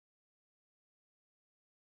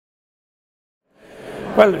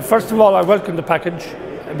Well, first of all, I welcome the package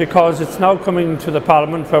because it's now coming to the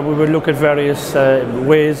Parliament where we will look at various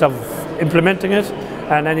ways of implementing it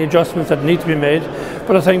and any adjustments that need to be made.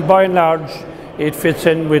 But I think by and large it fits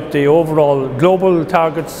in with the overall global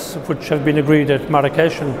targets which have been agreed at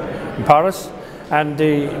Marrakesh in Paris and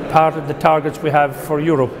the part of the targets we have for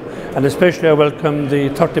Europe. And especially I welcome the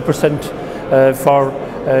 30% for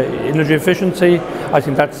energy efficiency. I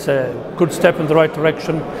think that's a good step in the right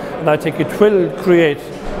direction, and I think it will create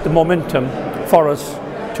the momentum for us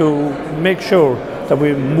to make sure that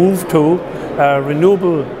we move to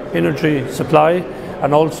renewable energy supply,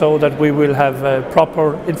 and also that we will have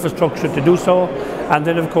proper infrastructure to do so. And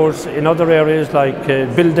then of course in other areas like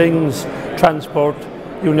buildings, transport,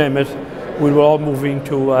 you name it, we will all moving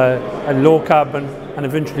to a low carbon and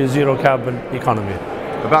eventually zero carbon economy.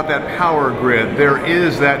 About that power grid, there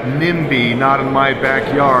is that NIMBY, not in my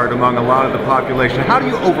backyard, among a lot of the population. How do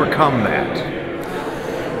you overcome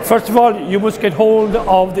that? First of all, you must get hold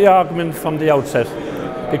of the argument from the outset,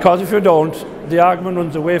 because if you don't, the argument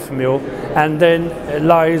runs away from you and then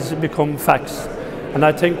lies become facts. And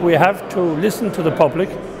I think we have to listen to the public,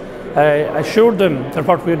 assure them that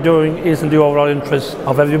what we're doing is in the overall interest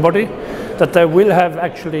of everybody, that they will have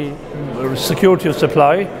actually security of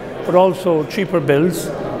supply, but also cheaper bills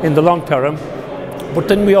in the long term. But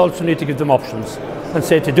then we also need to give them options and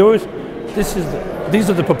say, to do it, these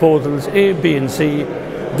are the proposals, A, B and C,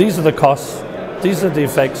 these are the costs, these are the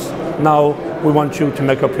effects, now we want you to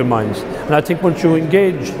make up your minds. And I think once you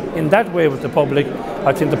engage in that way with the public,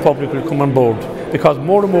 I think the public will come on board, because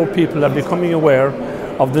more and more people are becoming aware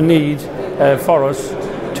of the need for us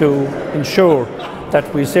to ensure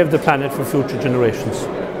that we save the planet for future generations.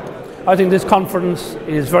 I think this conference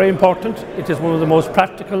is very important. It is one of the most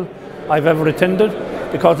practical I've ever attended,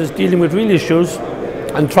 because it's dealing with real issues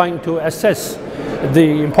and trying to assess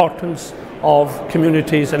the importance of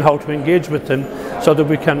communities and how to engage with them so that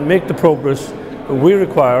we can make the progress we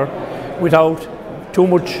require without too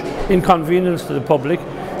much inconvenience to the public,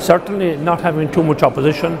 certainly not having too much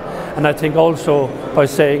opposition, and I think also by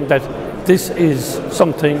saying that this is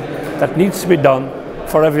something that needs to be done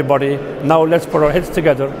for everybody. Now let's put our heads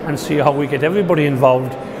together and see how we get everybody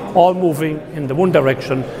involved, all moving in the one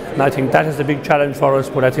direction, and I think that is a big challenge for us,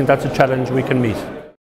 but I think that's a challenge we can meet.